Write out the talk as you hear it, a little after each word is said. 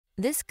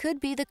This could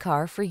be the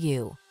car for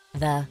you.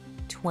 The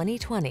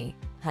 2020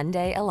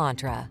 Hyundai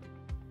Elantra.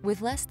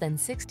 With less than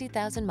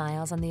 60,000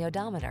 miles on the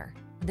odometer,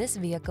 this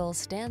vehicle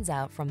stands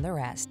out from the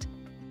rest.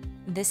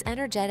 This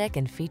energetic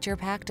and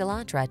feature-packed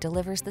Elantra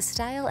delivers the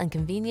style and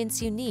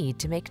convenience you need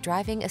to make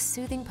driving a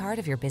soothing part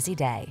of your busy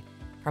day.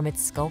 From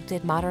its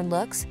sculpted modern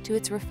looks to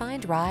its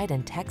refined ride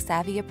and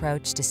tech-savvy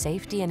approach to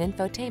safety and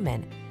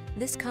infotainment,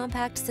 this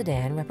compact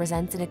sedan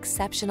represents an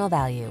exceptional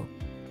value.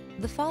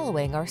 The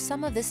following are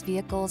some of this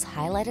vehicle's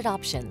highlighted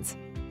options: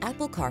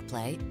 Apple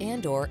CarPlay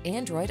and/or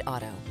Android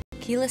Auto,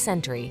 keyless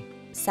entry,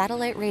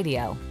 satellite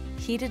radio,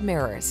 heated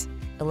mirrors,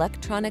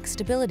 electronic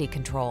stability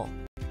control,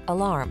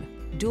 alarm,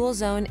 dual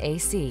zone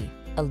AC,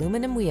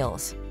 aluminum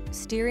wheels,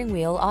 steering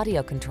wheel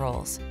audio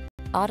controls,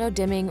 auto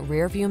dimming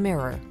rear view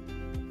mirror.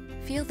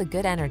 Feel the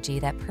good energy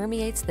that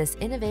permeates this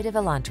innovative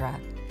Elantra.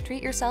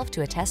 Treat yourself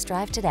to a test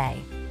drive today.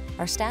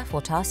 Our staff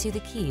will toss you the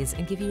keys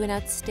and give you an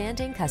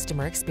outstanding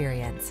customer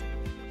experience.